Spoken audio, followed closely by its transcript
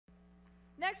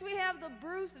Next, we have the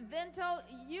Vento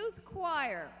Youth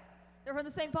Choir. They're from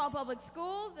the St. Paul Public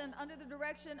Schools and under the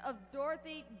direction of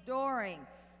Dorothy Doring.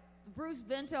 The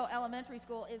Vento Elementary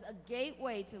School is a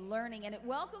gateway to learning, and it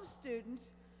welcomes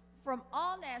students from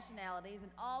all nationalities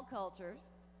and all cultures,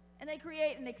 and they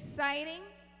create an exciting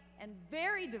and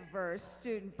very diverse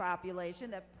student population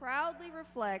that proudly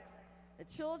reflects the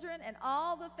children and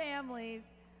all the families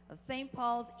of St.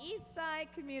 Paul's East Side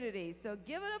community. So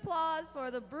give an applause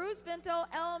for the Vento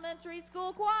Elementary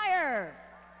School Choir.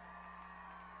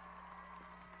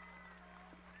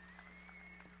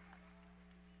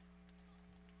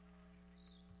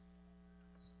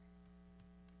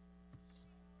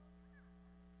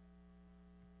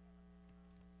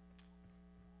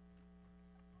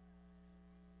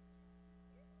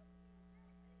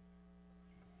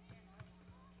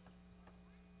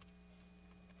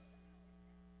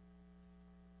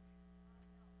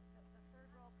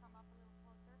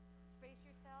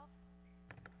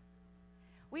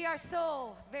 We are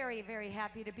so very, very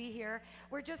happy to be here.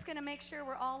 We're just going to make sure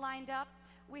we're all lined up.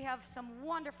 We have some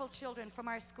wonderful children from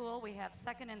our school. We have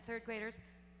second and third graders.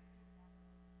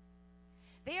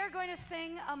 They are going to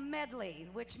sing a medley,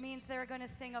 which means they're going to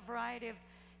sing a variety of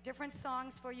different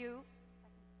songs for you.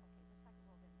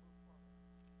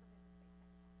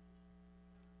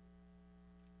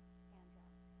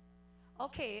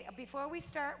 Okay, before we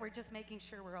start, we're just making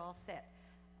sure we're all set.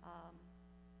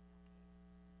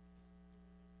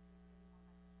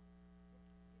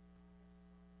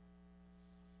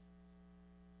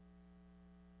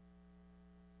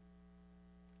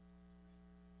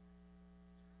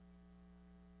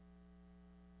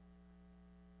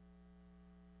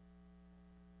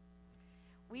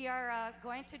 We are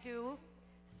going to do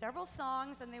several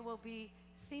songs, and they will be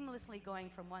seamlessly going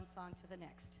from one song to the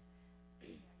next.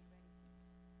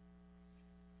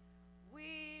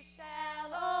 We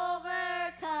shall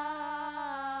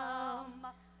overcome.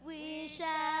 We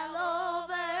shall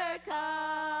overcome.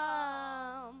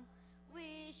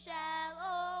 We shall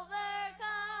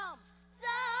overcome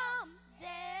someday.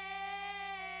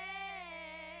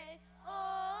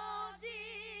 Oh,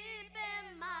 deep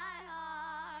in my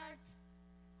heart,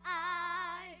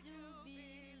 I do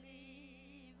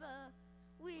believe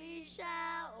we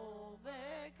shall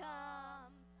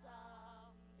overcome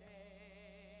someday.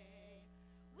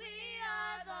 We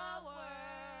are the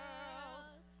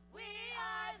world. We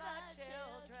are the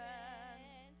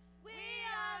children. We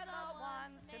are the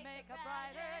ones to make a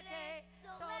brighter day. So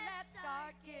let's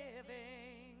start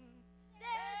giving.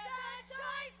 There's a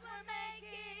choice we're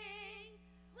making.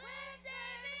 We're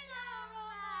saving our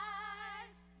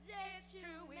lives. It's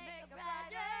true, we make a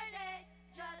brighter day.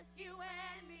 Just you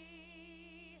and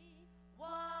me.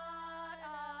 What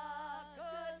a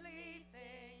goodly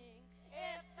thing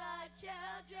if the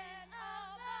children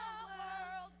of the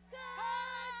world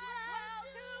could dwell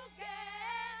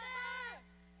together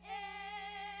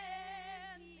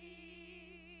in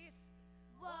peace.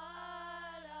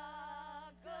 What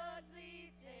a goodly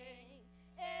thing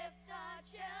if the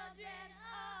children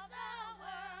of the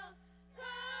world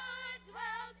could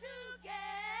dwell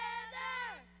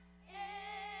together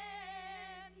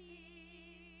in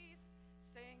peace.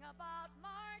 Sing about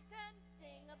Martin.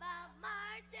 Sing about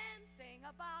Martin. Sing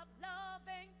about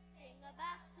loving. Sing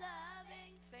about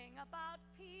loving. Sing about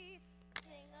peace.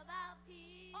 Sing about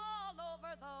peace. All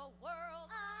over the world.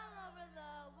 All over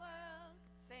the world.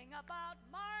 Sing about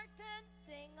Martin.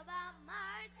 Sing about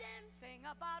Martin. Sing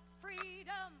about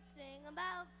freedom. Sing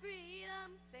about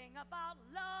freedom. Sing about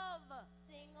love.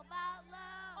 Sing about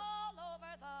love. All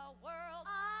over the world.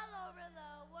 All over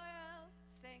the world.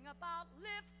 Sing about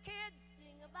lift kids.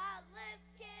 Sing about lift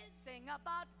kids. Sing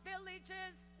about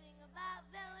villages. Sing about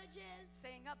villages.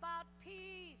 Sing about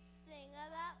peace. Sing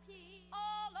about peace.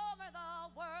 All over the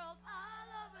world. All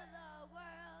over the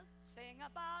world. Sing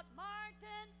about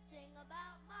Martin. Sing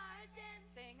about Martin.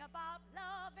 Sing about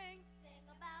loving. Sing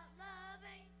about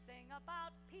loving. Sing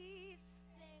about peace.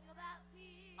 Sing about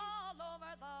peace. All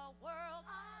over the world.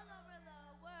 All over the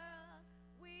world.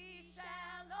 We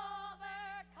shall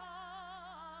overcome.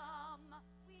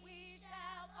 We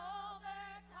shall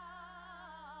overcome.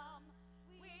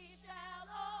 We shall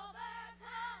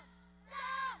overcome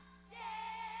someday.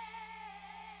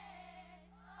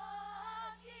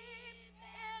 Oh, deep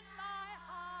in my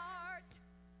heart,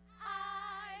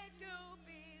 I do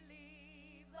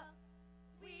believe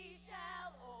we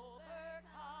shall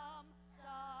overcome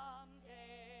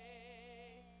someday.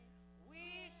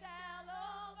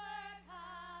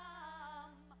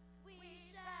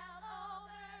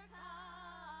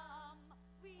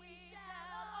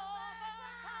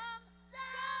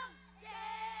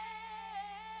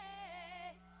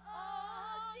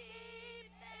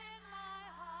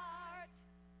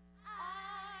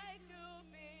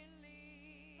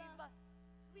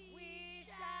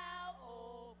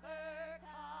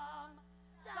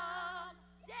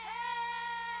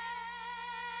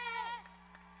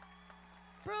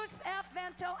 Bruce F.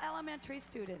 Vento Elementary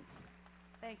students.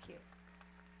 Thank you.